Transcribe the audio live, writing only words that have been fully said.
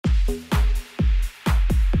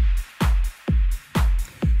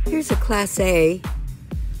Here's a Class A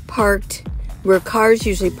parked where cars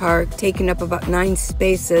usually park, taking up about 9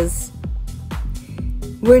 spaces.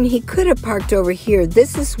 When he could have parked over here,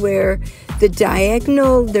 this is where the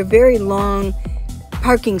diagonal, they're very long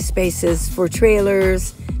parking spaces for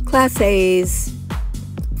trailers, Class A's,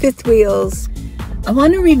 fifth wheels. I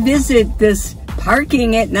want to revisit this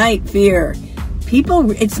parking at night fear.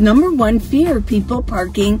 People, it's #1 fear, people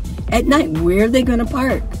parking at night. Where are they going to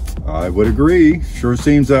park? I would agree. Sure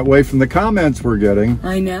seems that way from the comments we're getting.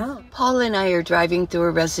 I know. Paul and I are driving through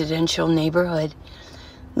a residential neighborhood.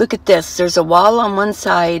 Look at this. There's a wall on one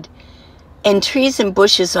side and trees and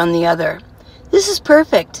bushes on the other. This is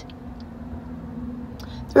perfect.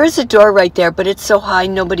 There is a door right there, but it's so high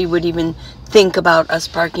nobody would even think about us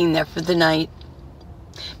parking there for the night.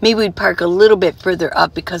 Maybe we'd park a little bit further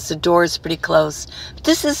up because the door is pretty close. But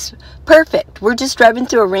this is perfect. We're just driving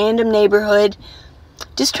through a random neighborhood,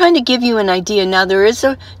 just trying to give you an idea. Now, there is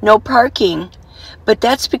no parking, but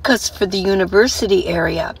that's because for the university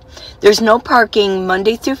area, there's no parking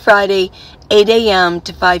Monday through Friday, 8 a.m.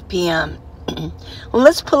 to 5 p.m. Well,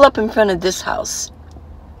 let's pull up in front of this house.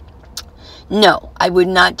 No, I would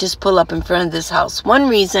not just pull up in front of this house. One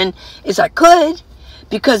reason is I could,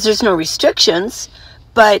 because there's no restrictions,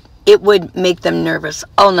 but it would make them nervous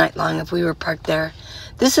all night long if we were parked there.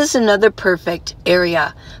 This is another perfect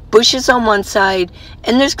area. Bushes on one side,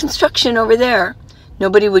 and there's construction over there.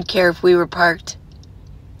 Nobody would care if we were parked.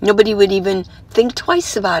 Nobody would even think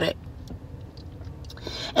twice about it.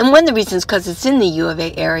 And one of the reasons, because it's in the U of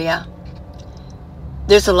A area.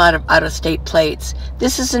 There's a lot of out-of-state plates.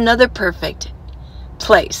 This is another perfect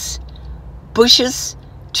place. Bushes,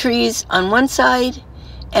 trees on one side,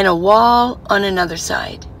 and a wall on another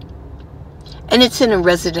side. And it's in a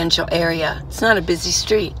residential area. It's not a busy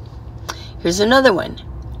street. Here's another one.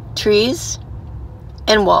 Trees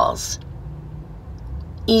and walls.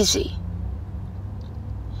 Easy.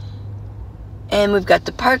 And we've got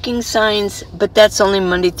the parking signs, but that's only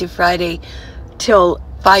Monday through Friday till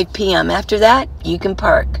 5 p.m. After that, you can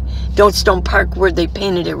park. Don't park where they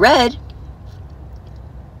painted it red.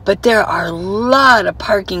 But there are a lot of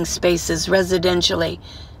parking spaces residentially.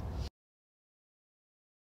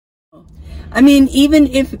 I mean, even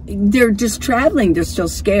if they're just traveling, they're still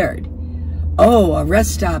scared. Oh, a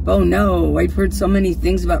rest stop. Oh no, I've heard so many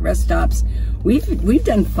things about rest stops. We've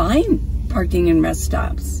done fine parking in rest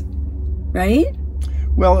stops, right?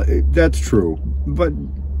 Well, that's true, but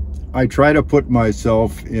I try to put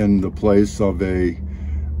myself in the place of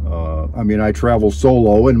I mean, I travel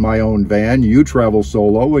solo in my own van. You travel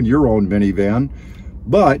solo in your own minivan,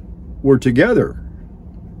 but we're together.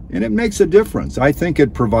 And it makes a difference. I think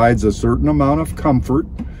it provides a certain amount of comfort.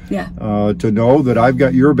 Yeah. To know that I've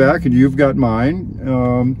got your back and you've got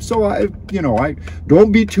mine. So I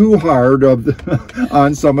don't be too hard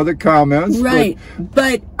on some of the comments. Right.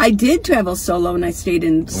 But I did travel solo and I stayed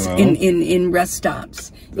in rest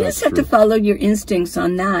stops. You just have to follow your instincts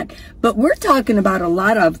on that. But we're talking about a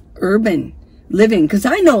lot of urban living, because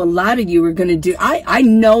I know a lot of you are going to do, I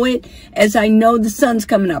know it as I know the sun's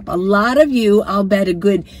coming up. A lot of you, I'll bet a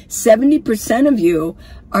good 70% of you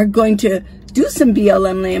are going to do some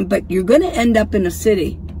BLM land, but you're going to end up in a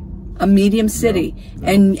city, a medium city,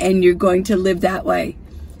 and you're going to live that way.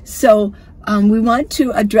 So we want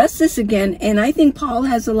to address this again, and I think Paul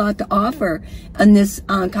has a lot to offer on this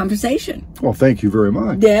conversation. Well, thank you very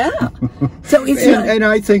much. Yeah. So it's and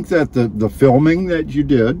I think that the filming that you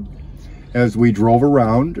did as we drove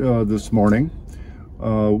around this morning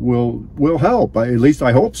will help. At least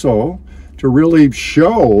I hope so, to really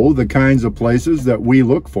show the kinds of places that we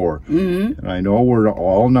look for. Mm-hmm. And I know we're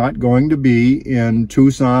all not going to be in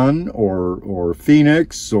Tucson or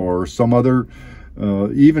Phoenix or some other,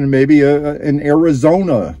 even maybe an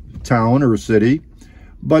Arizona town or city,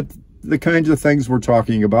 but the kinds of things we're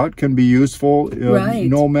talking about can be useful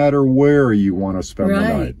no matter where you want to spend the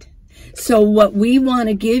night. So what we want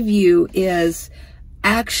to give you is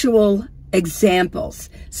actual examples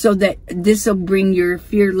so that this will bring your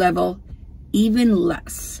fear level even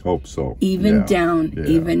less. Hope so. Even down,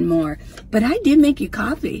 even more. But I did make you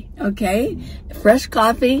coffee, okay? Fresh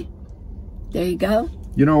coffee. There you go.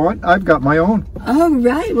 You know what? I've got my own. All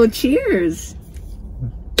right. Well, cheers.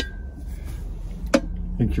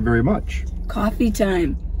 Thank you very much. Coffee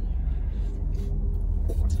time.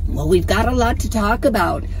 Well, we've got a lot to talk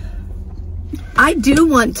about. I do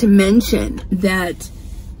want to mention that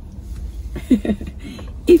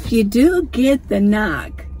if you do get the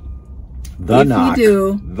knock, roll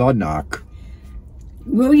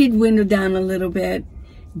your window down a little bit.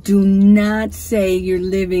 Do not say you're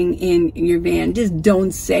living in your van. Just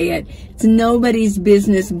don't say it. It's nobody's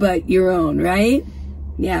business but your own, right?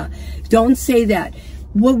 Yeah. Don't say that.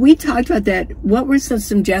 Well, we talked about that. What were some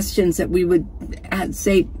suggestions that we would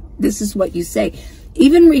say, this is what you say?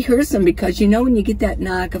 Even rehearse them, because you know when you get that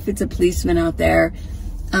knock, if it's a policeman out there,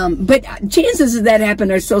 but chances of that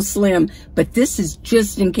happen are so slim. But this is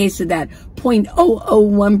just in case of that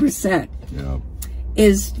 0.001%. Yeah.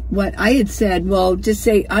 Is what I had said. Well, just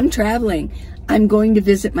say, I'm traveling. I'm going to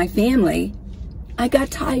visit my family. I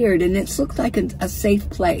got tired, and it looked like a safe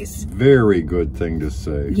place. Very good thing to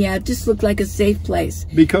say. Yeah, it just looked like a safe place.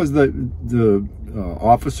 Because the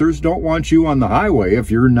officers don't want you on the highway if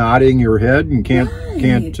you're nodding your head and can't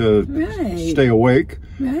stay awake.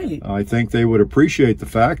 Right. I think they would appreciate the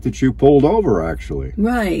fact that you pulled over, actually.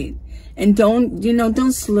 Right. And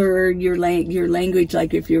don't slur your language,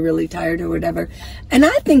 like if you're really tired or whatever. And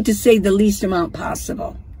I think to say the least amount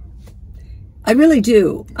possible. I really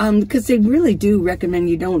do, because they really do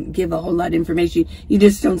recommend you don't give a whole lot of information. You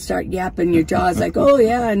just don't start yapping your jaws like, oh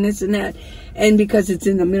yeah, and this and that, and because it's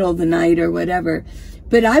in the middle of the night or whatever.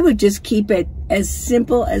 But I would just keep it as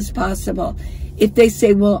simple as possible. If they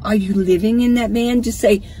say, well, are you living in that van? Just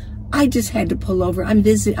say, I just had to pull over. I'm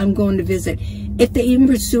going to visit. If they even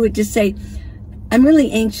pursue it, just say, I'm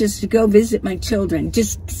really anxious to go visit my children.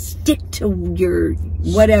 Just stick to your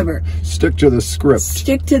whatever. Stick to the script.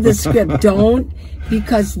 Stick to the script. Don't,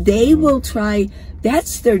 because they will try.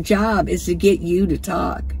 That's their job, is to get you to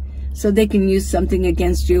talk, so they can use something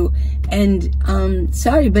against you. And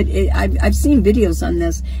sorry, but I've seen videos on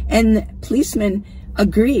this, and policemen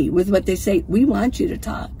agree with what they say. We want you to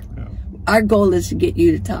talk. Yeah. Our goal is to get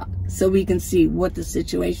you to talk, so we can see what the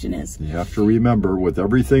situation is. You have to remember, with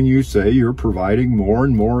everything you say, you're providing more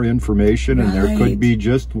and more information, and there could be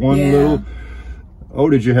just one little, oh,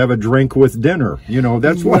 did you have a drink with dinner? You know,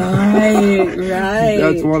 that's one. Right.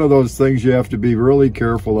 That's one of those things you have to be really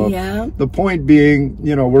careful of. Yeah. The point being,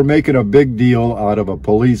 you know, we're making a big deal out of a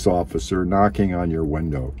police officer knocking on your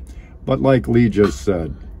window. But like Lee just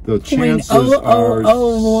said, the chances are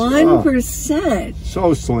 0.001%.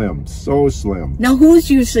 So slim, so slim. Now, who's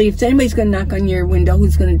usually, if anybody's going to knock on your window,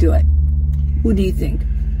 who's going to do it? Who do you think?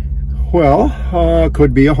 Well,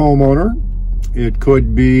 could be a homeowner. It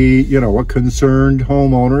could be, you know, a concerned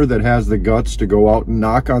homeowner that has the guts to go out and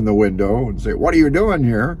knock on the window and say, what are you doing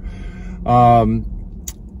here? Well,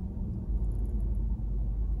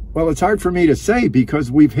 it's hard for me to say because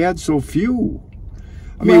we've had so few.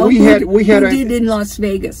 I mean, we had who did in Las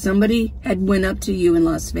Vegas? Somebody had went up to you in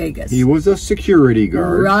Las Vegas. He was a security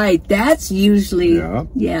guard. Right. That's usually,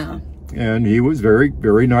 yeah. And he was very,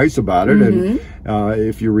 very nice about it. And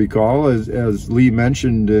if you recall, as Lee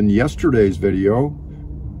mentioned in yesterday's video,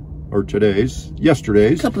 or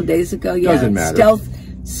yesterday's. A couple of days ago, yeah. Doesn't matter.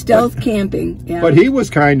 Stealth camping, yeah. But he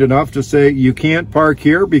was kind enough to say, you can't park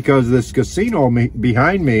here because this casino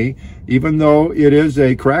behind me, even though it is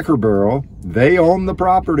a Cracker Barrel, they own the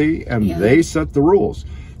property and they set the rules.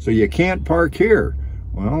 So you can't park here.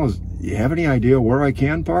 Well, you have any idea where I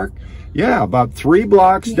can park? Yeah, about 3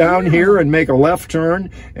 blocks down here and make a left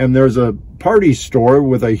turn, and there's a party store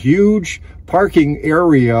with a huge parking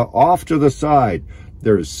area off to the side.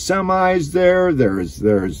 There's semis there, there's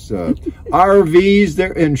RVs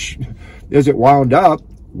there, and as it wound up,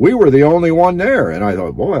 we were the only one there. And I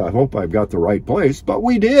thought, boy, I hope I've got the right place. But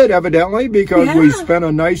we did, evidently, because we spent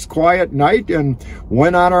a nice, quiet night and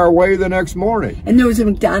went on our way the next morning. And there was a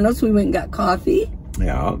McDonald's. We went and got coffee.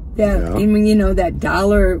 Yeah. I mean, you know, that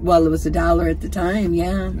 $1, well, it was $1 at the time,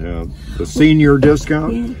 yeah. Yeah, the senior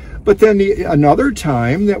discount. Yeah. But then another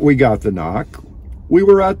time that we got the knock, we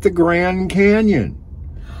were at the Grand Canyon.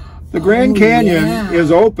 The Grand Canyon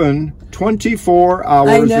is open 24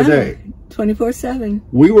 hours a day. 24/7.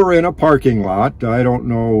 We were in a parking lot, I don't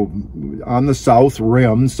know, on the south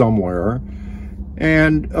rim somewhere,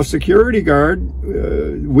 and a security guard,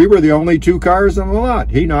 we were the only 2 cars on the lot.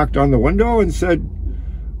 He knocked on the window and said,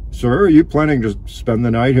 sir, are you planning to spend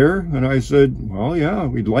the night here? And I said, well, yeah,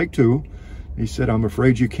 we'd like to. He said, I'm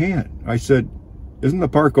afraid you can't. I said, isn't the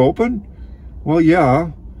park open? Well,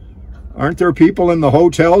 yeah. Aren't there people in the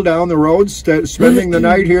hotel down the road spending the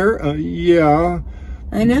night here? Yeah.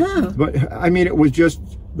 I know. But, I mean, it was just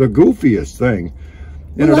the goofiest thing.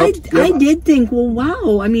 Well, I did think, well,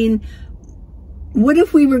 wow. I mean, what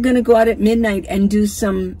if we were going to go out at midnight and do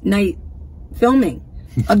some night filming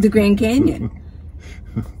of the Grand Canyon?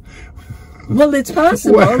 Well, it's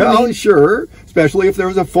possible. Well, I mean, sure, especially if there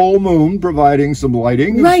was a full moon providing some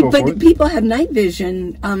lighting. Right, and so but people have night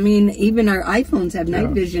vision. I mean, even our iPhones have night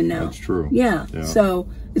vision now. That's true. Yeah, so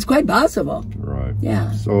it's quite possible. Right.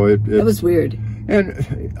 Yeah. So it was weird.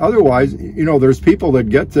 And otherwise, you know, there's people that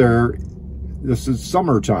get there this is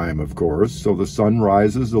summertime, of course, so the sun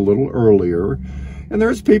rises a little earlier. And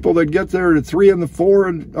there's people that get there at 3 and 4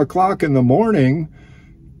 o'clock in the morning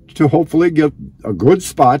to hopefully get a good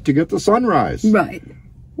spot to get the sunrise. Right.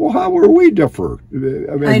 Well, how were we differ? I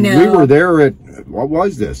mean, I know. we were there at, what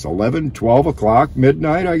was this, 11, 12 o'clock,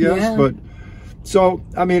 midnight, I guess? Yeah. But so,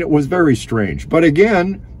 I mean, it was very strange. But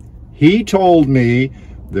again, he told me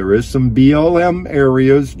there is some BLM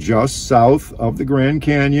areas just south of the Grand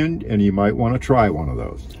Canyon, and you might want to try one of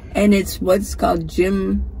those. And it's what's called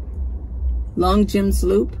Long Jim's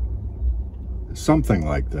Loop? Something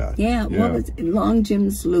like that. Yeah, what was it? Long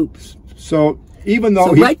Jim's Loop. So even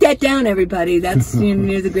though write that down, everybody. That's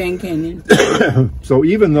near the Grand Canyon. So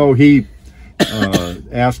even though he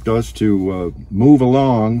asked us to move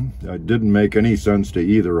along, it didn't make any sense to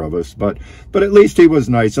either of us. But at least he was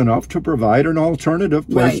nice enough to provide an alternative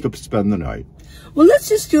place to spend the night. Well, let's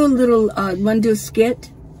just do a little. Want to do a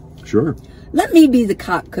skit? Sure. Let me be the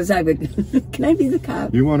cop, because I would. Can I be the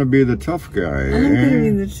cop? You want to be the tough guy? I'm going to be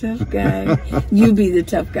the tough guy. You be the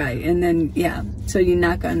tough guy, and then so you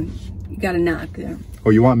knock on. You got to knock there. Oh,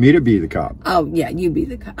 you want me to be the cop? Oh yeah, you be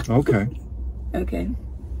the cop. Okay. Okay.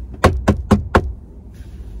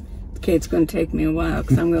 Okay, it's going to take me a while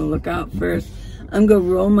because I'm going to look out first. I'm going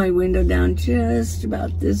to roll my window down just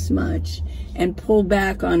about this much and pull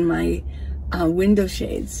back on my window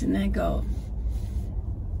shades, and I go,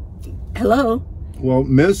 hello? Well,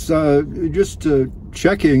 miss, just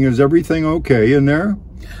checking, is everything okay in there?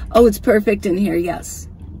 Oh, it's perfect in here, yes.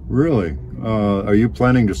 Really? Are you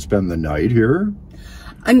planning to spend the night here?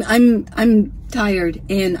 I'm tired,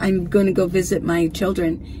 and I'm going to go visit my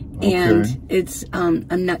children. And it's I'm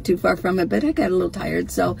not too far from it, but I got a little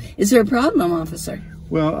tired. So is there a problem, officer?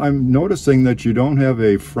 Well, I'm noticing that you don't have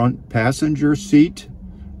a front passenger seat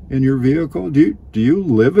in your vehicle. Do you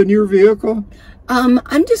live in your vehicle? I'm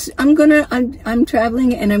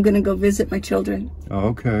traveling, and I'm gonna go visit my children.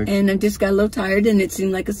 Okay. And I just got a little tired, and it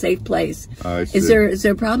seemed like a safe place. I see. Is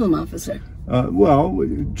there a problem, officer? Well,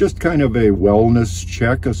 just kind of a wellness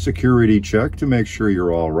check, a security check to make sure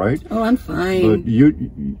you're all right. Oh, I'm fine. But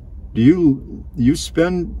do you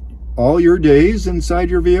spend all your days inside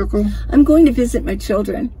your vehicle? I'm going to visit my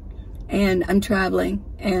children, and I'm traveling,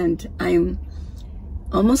 and I'm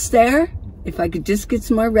almost there. If I could just get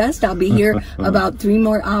some more rest, I'll be here about 3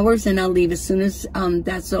 more hours, and I'll leave as soon as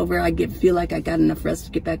that's over. I feel like I got enough rest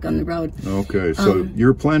to get back on the road. Okay, so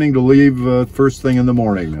you're planning to leave first thing in the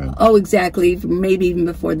morning then? Oh, exactly. Maybe even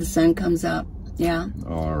before the sun comes up. Yeah.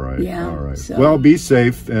 All right. Yeah. All right. So, well, be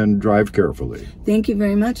safe and drive carefully. Thank you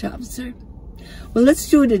very much, officer. Well, let's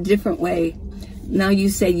do it a different way. Now you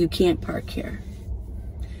say you can't park here.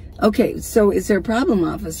 Okay, so is there a problem,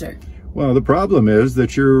 officer? Well, the problem is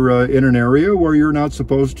that you're in an area where you're not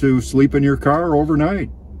supposed to sleep in your car overnight.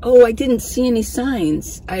 Oh, I didn't see any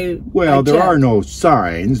signs. Well, there are no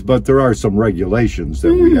signs, but there are some regulations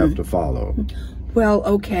that we have to follow. Well,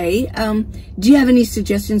 okay. Do you have any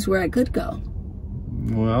suggestions where I could go?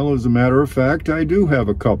 Well, as a matter of fact, I do have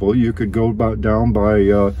a couple. You could go down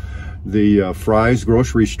by the Fry's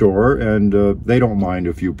grocery store, and they don't mind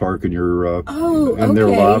if you park in your in their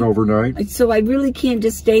lot overnight. So I really can't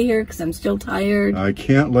just stay here because I'm still tired? I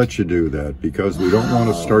can't let you do that because we don't want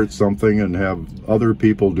to start something and have other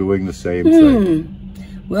people doing the same thing.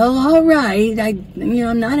 Well, all right.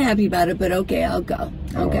 I'm not happy about it, but okay, I'll go.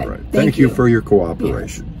 Okay. All right. Thank you for your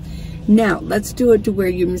cooperation. Yeah. Now, let's do it to where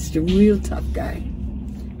you're Mr. Real Tough Guy,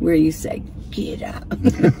 where you say, get out.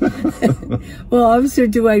 Well, officer,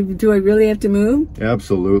 do I really have to move?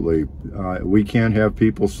 Absolutely. We can't have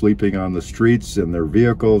people sleeping on the streets in their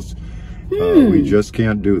vehicles. We just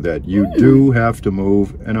can't do that. You do have to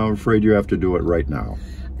move, and I'm afraid you have to do it right now.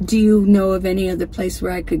 Do you know of any other place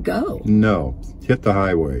where I could go? No. Hit the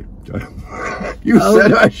highway. You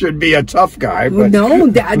said I should be a tough guy, but... No,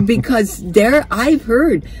 Dad, because I've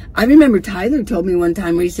heard. I remember Tyler told me one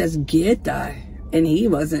time where he says, get the... And he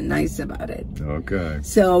wasn't nice about it. Okay.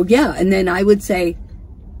 So, yeah. And then I would say,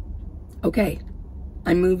 okay,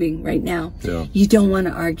 I'm moving right now. Yeah. You don't want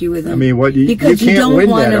to argue with him. I mean, what? You can't win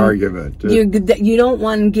that argument. You don't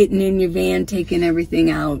want him getting in your van, taking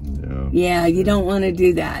everything out. Yeah, you don't want to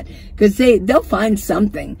do that. Because they'll find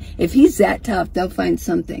something. If he's that tough, they'll find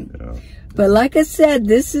something. Yeah. But like I said,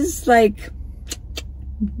 this is like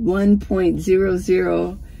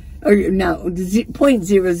 1.00... or no,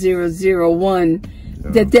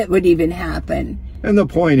 0.0001 that would even happen. And the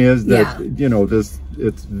point is that,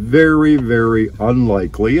 it's very, very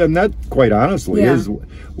unlikely, and that, quite honestly, is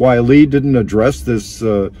why Lee didn't address this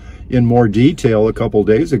in more detail a couple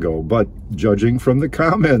days ago, but judging from the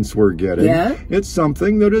comments we're getting, it's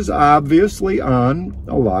something that is obviously on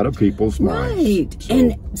a lot of people's minds. Right. So.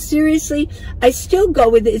 And seriously, I still go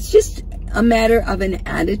with it. It's just a matter of an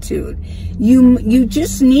attitude. You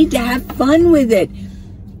just need to have fun with it.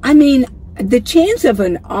 I mean, the chance of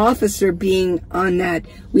an officer being on that,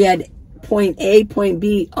 we had point A, point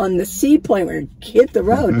B, on the C point where it hit the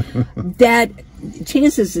road, that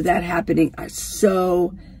chances of that happening are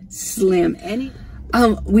so slim.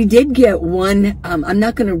 We did get one, I'm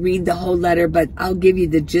not going to read the whole letter, but I'll give you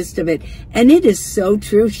the gist of it. And it is so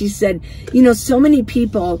true. She said, you know, so many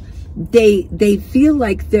people, they feel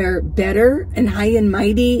like they're better and high and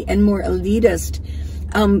mighty and more elitist,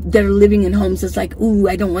 that are living in homes. It's like, ooh,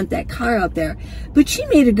 I don't want that car out there. But she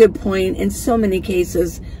made a good point. In so many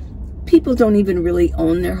cases, people don't even really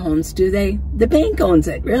own their homes, do they? The bank owns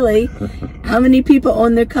it, really. How many people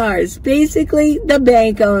own their cars? Basically, the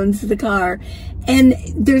bank owns the car. And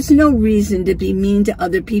there's no reason to be mean to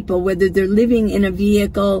other people, whether they're living in a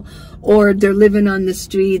vehicle or they're living on the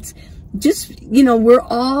streets. Just, you know, we're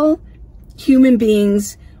all human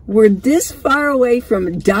beings. We're this far away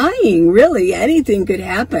from dying, really. Anything could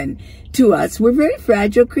happen to us. We're very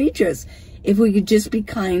fragile creatures. If we could just be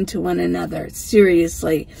kind to one another,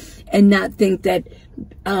 seriously, and not think that,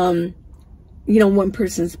 you know, one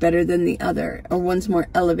person's better than the other, or one's more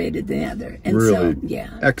elevated than the other. And really, so, yeah.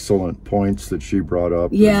 Excellent points that she brought up.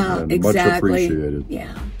 Yeah, and exactly. Much appreciated.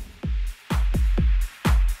 Yeah.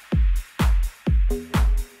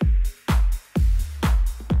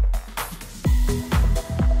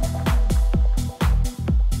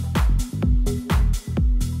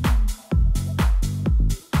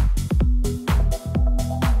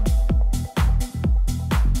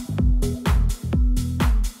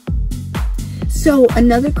 So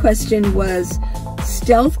another question was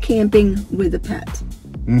stealth camping with a pet.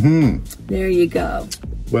 Mm-hmm. There you go.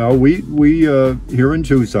 Well, we here in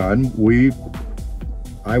Tucson,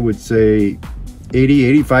 I would say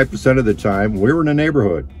 80-85% of the time, we're in a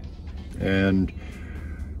neighborhood. And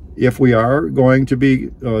if we are going to be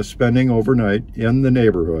spending overnight in the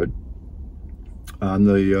neighborhood, on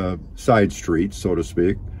the side streets, so to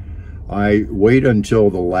speak, I wait until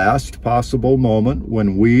the last possible moment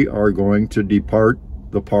when we are going to depart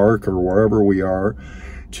the park or wherever we are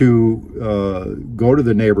to go to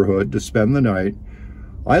the neighborhood to spend the night.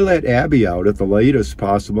 I let Abby out at the latest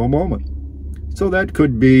possible moment. So that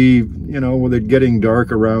could be, you know, with it getting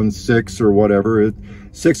dark around 6 or whatever, at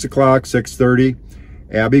 6 o'clock, 6:30,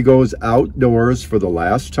 Abby goes outdoors for the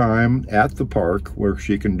last time at the park where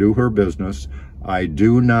she can do her business. I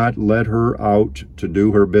do not let her out to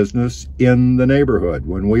do her business in the neighborhood.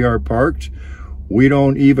 When we are parked, we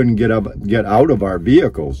don't even get out of our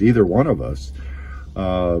vehicles, either one of us.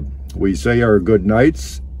 We say our good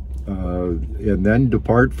nights and then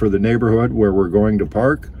depart for the neighborhood where we're going to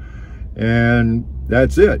park, and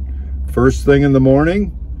that's it. First thing in the morning,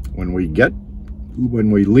 when we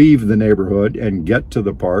leave the neighborhood and get to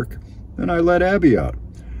the park, then I let Abby out.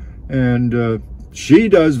 And she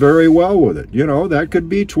does very well with it. You know, that could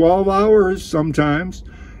be 12 hours sometimes.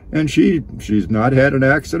 And she's not had an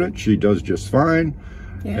accident. She does just fine.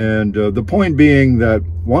 Yeah. And the point being that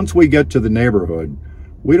once we get to the neighborhood,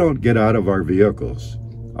 we don't get out of our vehicles.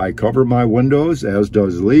 I cover my windows, as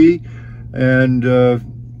does Lee. And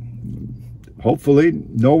hopefully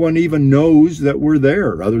no one even knows that we're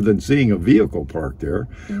there other than seeing a vehicle parked there.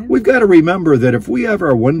 Yeah. We've got to remember that if we have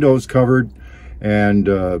our windows covered, and,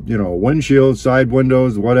 you know, windshield, side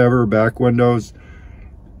windows, whatever, back windows,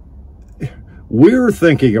 we're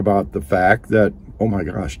thinking about the fact that, oh my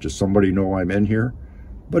gosh, does somebody know I'm in here?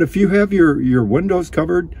 But if you have your windows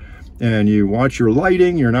covered and you watch your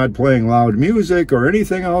lighting, you're not playing loud music or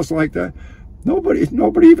anything else like that,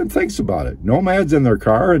 nobody even thinks about it. Nomads in their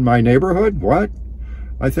car in my neighborhood? What?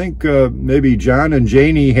 I think maybe John and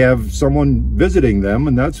Janie have someone visiting them,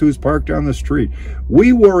 and that's who's parked on the street.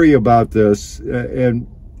 We worry about this, and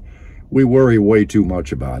we worry way too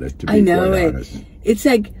much about it, to be quite honest. It's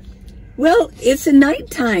like, well, it's a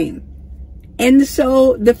nighttime. And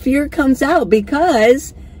so the fear comes out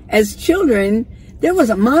because, as children, there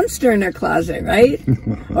was a monster in our closet, right?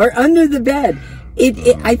 Or under the bed.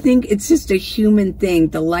 I think it's just a human thing.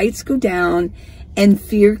 The lights go down, and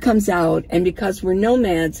fear comes out, and because we're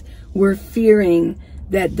nomads, we're fearing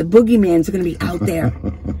that the boogeyman's going to be out there,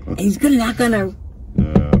 and he's going to knock on our...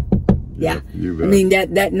 Yeah, I mean,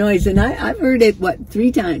 that noise, and I've heard it,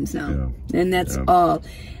 3 times now, and that's all.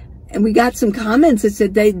 And we got some comments that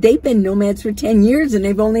said they've been nomads for 10 years, and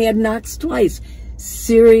they've only had knocks twice.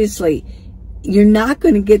 Seriously, you're not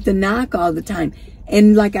going to get the knock all the time.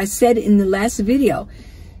 And like I said in the last video,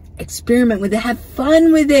 experiment with it. Have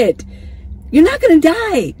fun with it. You're not going to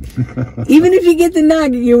die. Even if you get the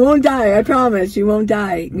knock, you won't die. I promise. You won't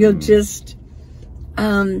die. You'll just,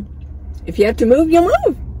 if you have to move, you'll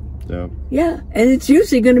move. Yeah. Yeah. And it's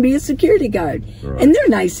usually going to be a security guard. Right. And they're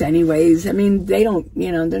nice anyways. I mean, they don't,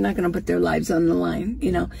 you know, they're not going to put their lives on the line,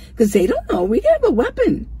 you know, because they don't know. We have a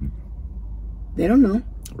weapon. They don't know.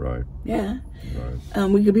 Right. Yeah. Right.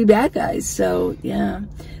 We could be bad guys. So, yeah.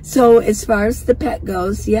 So as far as the pet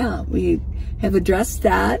goes, yeah, we have addressed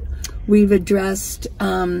that. We've addressed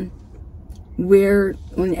where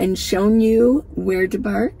and shown you where to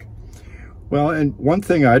park. Well, and one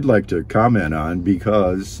thing I'd like to comment on,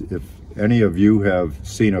 because if any of you have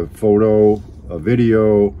seen a photo, a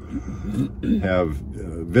video, have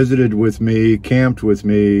visited with me, camped with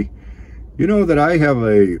me, you know that I have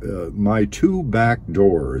my 2 back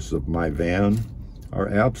doors of my van are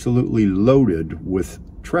absolutely loaded with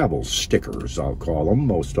travel stickers, I'll call them,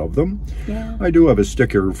 most of them. Yeah. I do have a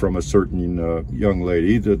sticker from a certain young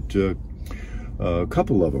lady that, a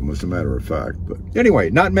couple of them, as a matter of fact. But anyway,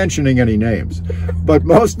 not mentioning any names, but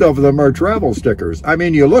most of them are travel stickers. I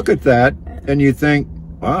mean, you look at that and you think,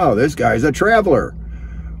 wow, this guy's a traveler.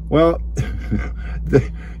 Well,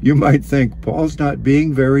 you might think, Paul's not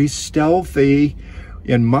being very stealthy.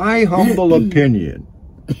 In my humble opinion,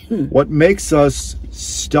 what makes us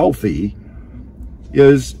stealthy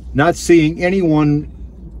is not seeing anyone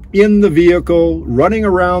in the vehicle, running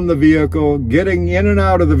around the vehicle, getting in and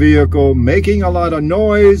out of the vehicle, making a lot of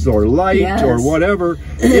noise or light or whatever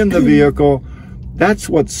in the vehicle. That's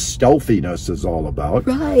what stealthiness is all about.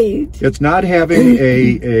 Right. It's not having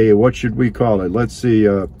a what should we call it? Let's see.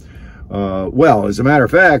 Well, as a matter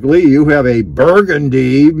of fact, Lee, you have a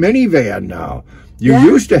burgundy minivan now. You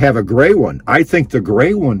used to have a gray one. I think the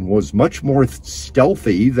gray one was much more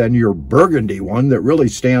stealthy than your burgundy one that really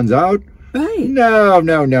stands out. Right. No,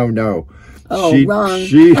 no, no, no. Oh, wrong.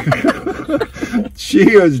 She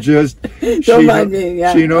is just, Don't mind me.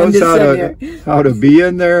 Yeah, she knows how to be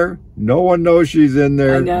in there. No one knows she's in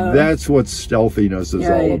there. I know. That's what stealthiness is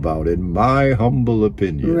all about, in my humble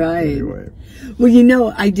opinion. Right. Anyway. Well, you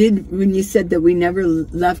know, I did, when you said that we never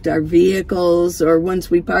left our vehicles or once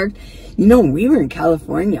we parked, you know, we were in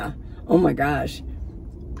California. Oh my gosh.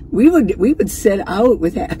 We would sit out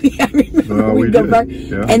with Happy. I remember we'd go park,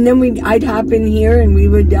 and then I'd hop in here and we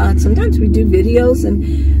would, sometimes we'd do videos,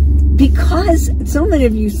 and because so many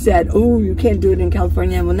of you said, oh, you can't do it in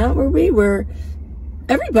California. Well, not where we were.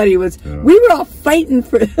 Everybody was, we were all fighting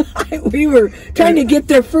for, we were trying to get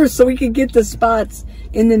there first so we could get the spots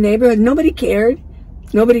in the neighborhood. Nobody cared.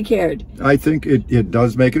 Nobody cared. I think it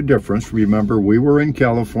does make a difference. Remember, we were in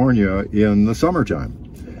California in the summertime.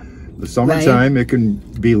 The summertime, it can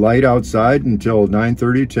be light outside until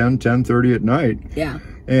 9:30, 10, 10:30 at night. Yeah.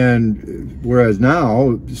 And whereas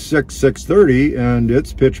now, 6:30, and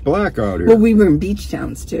it's pitch black out here. Well, we were in beach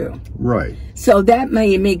towns too. Right. So that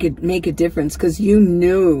may make a difference, because you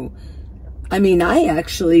knew. I mean, I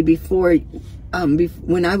actually, before,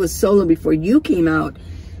 when I was solo, before you came out,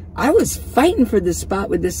 I was fighting for this spot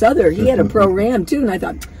with this other. He had a Pro Ram too, and I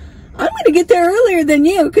thought, I'm going to get there earlier than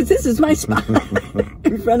you, because this is my spot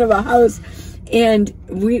in front of a house. And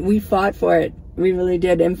we fought for it. We really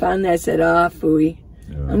did. And finally I said, phooey.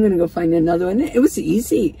 Yeah. I'm going to go find another one. It was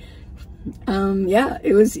easy. Yeah,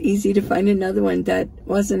 it was easy to find another one that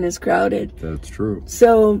wasn't as crowded. That's true.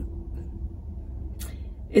 So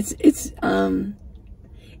it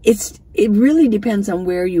really depends on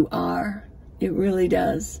where you are. It really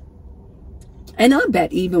does. And I'll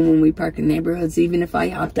bet even when we park in neighborhoods, even if I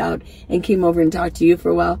hopped out and came over and talked to you for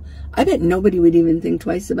a while, I bet nobody would even think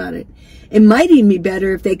twice about it. It might even be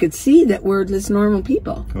better if they could see that we're just normal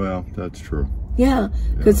people. Well, that's true. Yeah,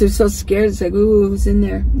 because they're so scared. It's like, ooh, who's in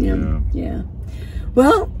there? You know? Yeah.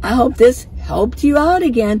 Well, I hope this helped you out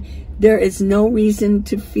again. There is no reason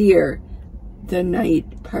to fear the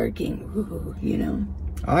night parking, ooh, you know.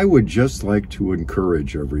 I would just like to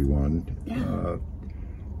encourage everyone,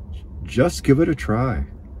 just give it a try.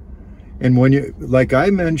 And when you, like I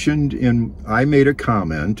mentioned I made a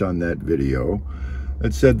comment on that video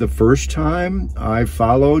that said the first time I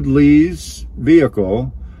followed Lee's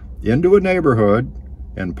vehicle into a neighborhood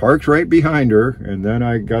and parked right behind her, and then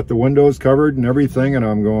I got the windows covered and everything, and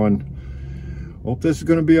I'm going, hope this is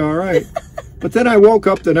going to be all right. But then I woke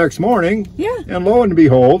up the next morning, and lo and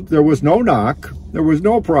behold, there was no knock, there was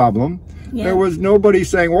no problem, there was nobody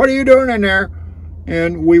saying, what are you doing in there?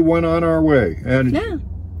 And we went on our way. And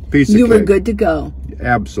piece of you cake. were good to go.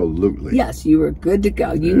 Absolutely. Yes, you were good to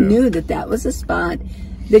go. You knew that that was a spot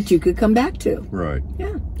that you could come back to. Right.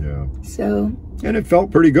 Yeah. So. And it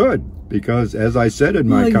felt pretty good, because as I said in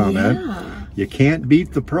my comment, you can't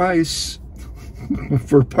beat the price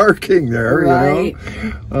for parking there, right.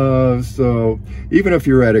 you know. So even if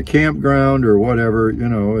you're at a campground or whatever, you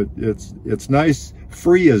know, it's nice.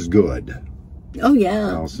 Free is good. Oh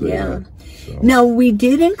yeah, yeah. So. Now we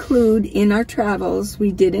did include in our travels,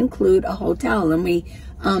 we did include a hotel, and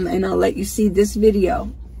and I'll let you see this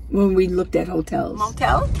video when we looked at hotels.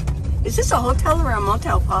 Motel? Is this a hotel or a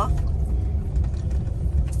motel, Paul?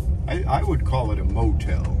 I would call it a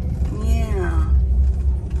motel. Yeah.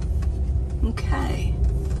 Okay.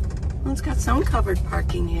 Well, it's got some covered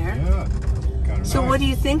parking here. Yeah. So nice. What do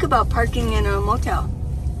you think about parking in a motel?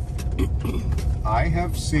 I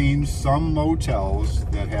have seen some motels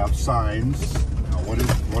that have signs. Now,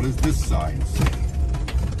 what is this sign say?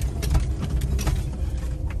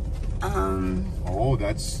 Oh,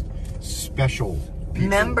 that's special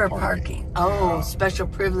member parking. Oh, yeah. Special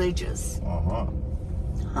privileges. Uh-huh.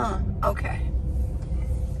 Huh, okay.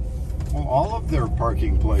 Well, all of their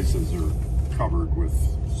parking places are covered with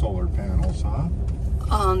solar panels, huh?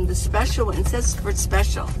 The special one, it says for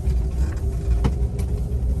special.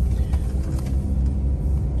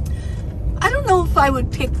 I don't know if I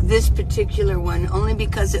would pick this particular one, only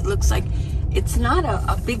because it looks like it's not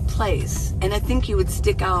a big place, and I think you would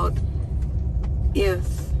stick out if...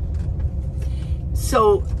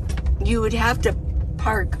 So you would have to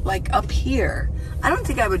park like up here. I don't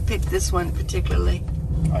think I would pick this one particularly.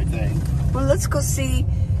 I think. Well, let's go see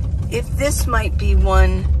if this might be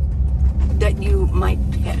one that you might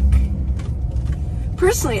pick.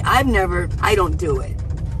 Personally, I don't do it.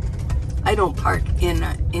 I don't park in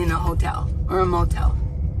a hotel or a motel.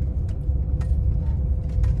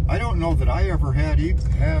 I don't know that I ever have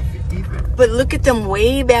either. But look at them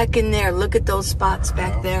way back in there. Look at those spots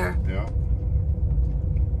back there. Yeah.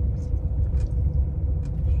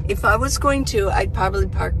 If I was going to, I'd probably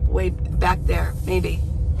park way back there, maybe.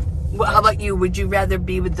 Well, how about you? Would you rather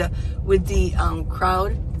be with the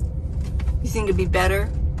crowd? You think it'd be better?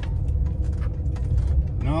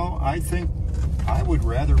 No, I think I would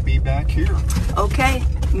rather be back here. Okay,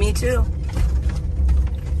 me too.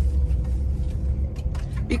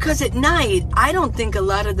 Because at night, I don't think a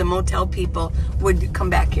lot of the motel people would come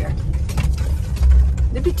back here.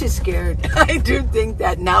 They'd be too scared. I do think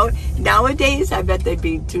that nowadays, I bet they'd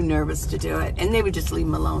be too nervous to do it. And they would just leave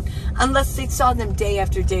them alone. Unless they saw them day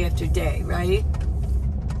after day after day, right?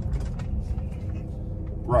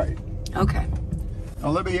 Right. Okay. Now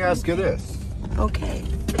let me ask you this. Okay.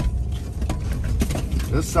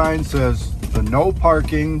 This sign says the no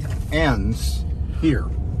parking ends here.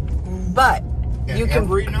 But and you can...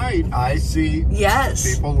 every night I see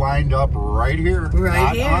people lined up right here.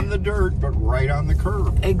 Right here. Not on the dirt, but right on the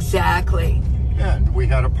curb. Exactly. And we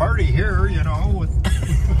had a party here, you know, with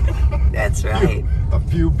that's right. a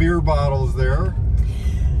few beer bottles there.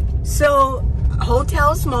 So,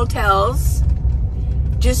 hotels, motels,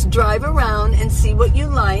 just drive around and see what you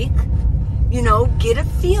like. You know, get a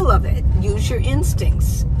feel of it. Use your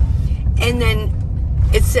instincts. And then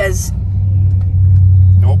it says...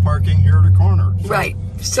 No parking here at a corner. So right.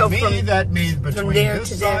 So to me, that means between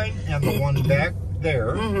this sign and the one back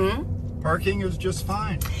there, parking is just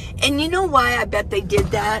fine. And you know why I bet they did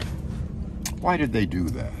that? Why did they do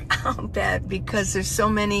that? I'll bet because there's so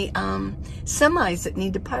many semis that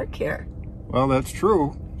need to park here. Well, that's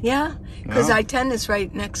true. Yeah, because I-10 is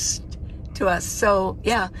right next to us. So,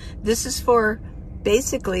 yeah, this is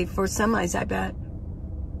basically for semis, I bet.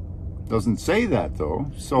 Doesn't say that,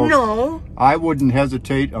 though. So no. I wouldn't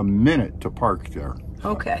hesitate a minute to park there.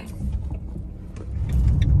 Okay.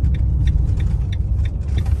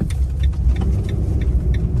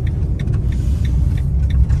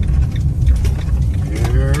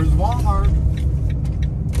 Here's Walmart.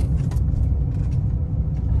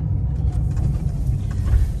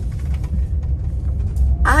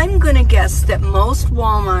 I'm going to guess that most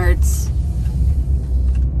Walmarts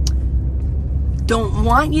don't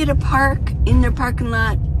want you to park in their parking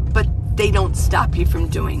lot, but they don't stop you from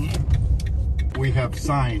doing it. We have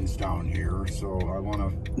signs down here, so I want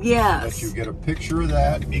to let you get a picture of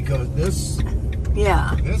that because this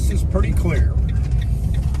is pretty clear.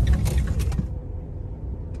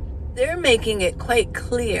 They're making it quite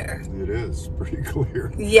clear. It is pretty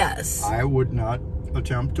clear. Yes. I would not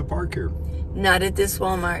attempt to park here. Not at this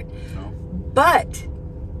Walmart. No. But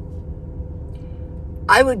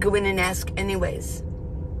I would go in and ask anyways.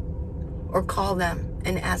 Or call them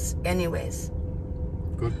and ask anyways.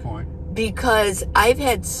 Good point. Because I've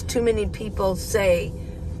had too many people say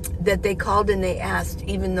that they called and they asked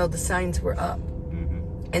even though the signs were up.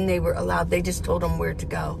 And they were allowed. They just told them where to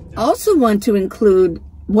go. Also want to include,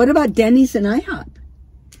 what about Denny's and IHOP?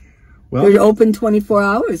 Well, they're open 24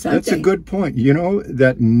 hours, aren't that's a good point. You know,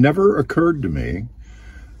 that never occurred to me.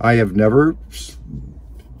 I have never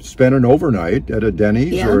spent an overnight at a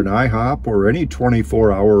Denny's or an IHOP or any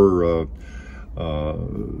 24-hour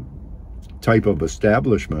type of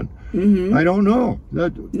establishment. I don't know.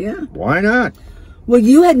 Why not? Well,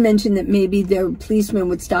 you had mentioned that maybe their policemen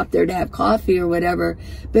would stop there to have coffee or whatever,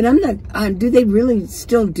 but I'm not, do they really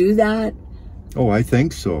still do that? Oh, I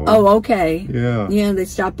think so. Oh, okay. Yeah. Yeah, they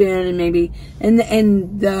stop in and maybe, and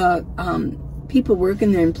the people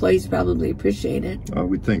working there, employees probably appreciate it. I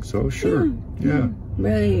would think so, sure. Yeah.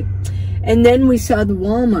 Right. And then we saw the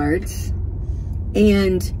Walmarts,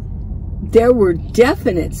 and there were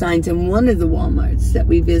definite signs in one of the Walmarts that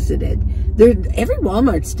we visited. Every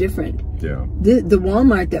Walmart's different. Yeah. The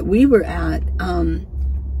Walmart that we were at,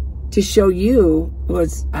 to show you,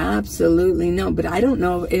 was absolutely no. But I don't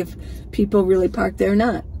know if people really park there or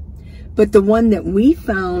not. But the one that we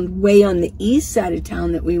found way on the east side of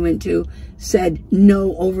town that we went to said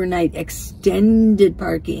no overnight extended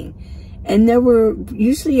parking. And there were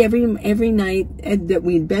usually every night that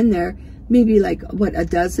we'd been there, maybe like, what, a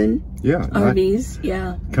dozen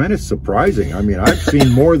RVs? Kind of surprising. I mean, I've seen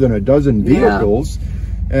more than a dozen vehicles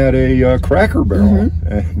at a Cracker Barrel.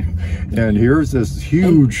 And here's this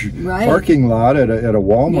huge parking lot at a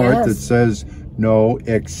Walmart that says no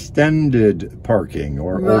extended parking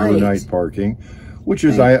or overnight parking, which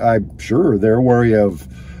is, I'm sure, they're wary of.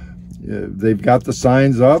 They've got the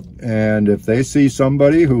signs up, and if they see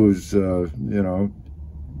somebody who's, you know,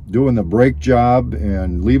 doing the brake job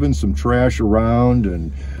and leaving some trash around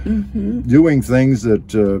and doing things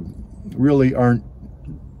that really aren't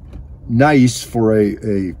nice for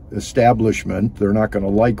a establishment, they're not going to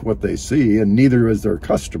like what they see, and neither is their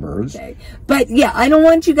customers. Okay. But yeah, I don't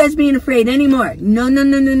want you guys being afraid anymore.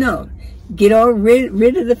 No. Get all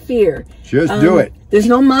rid of the fear. Just do it. There's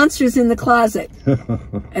no monsters in the closet.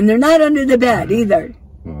 And they're not under the bed either.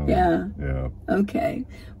 Yeah. Okay.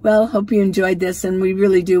 Well, hope you enjoyed this, and we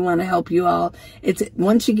really do want to help you all. It's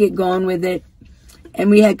once you get going with it, and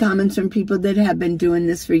we had comments from people that have been doing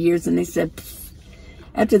this for years, and they said,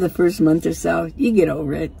 after the first month or so, you get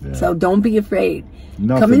over it. So don't be afraid.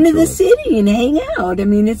 Come into the city and hang out. I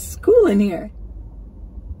mean, it's cool in here.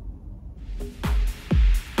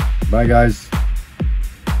 Bye, guys.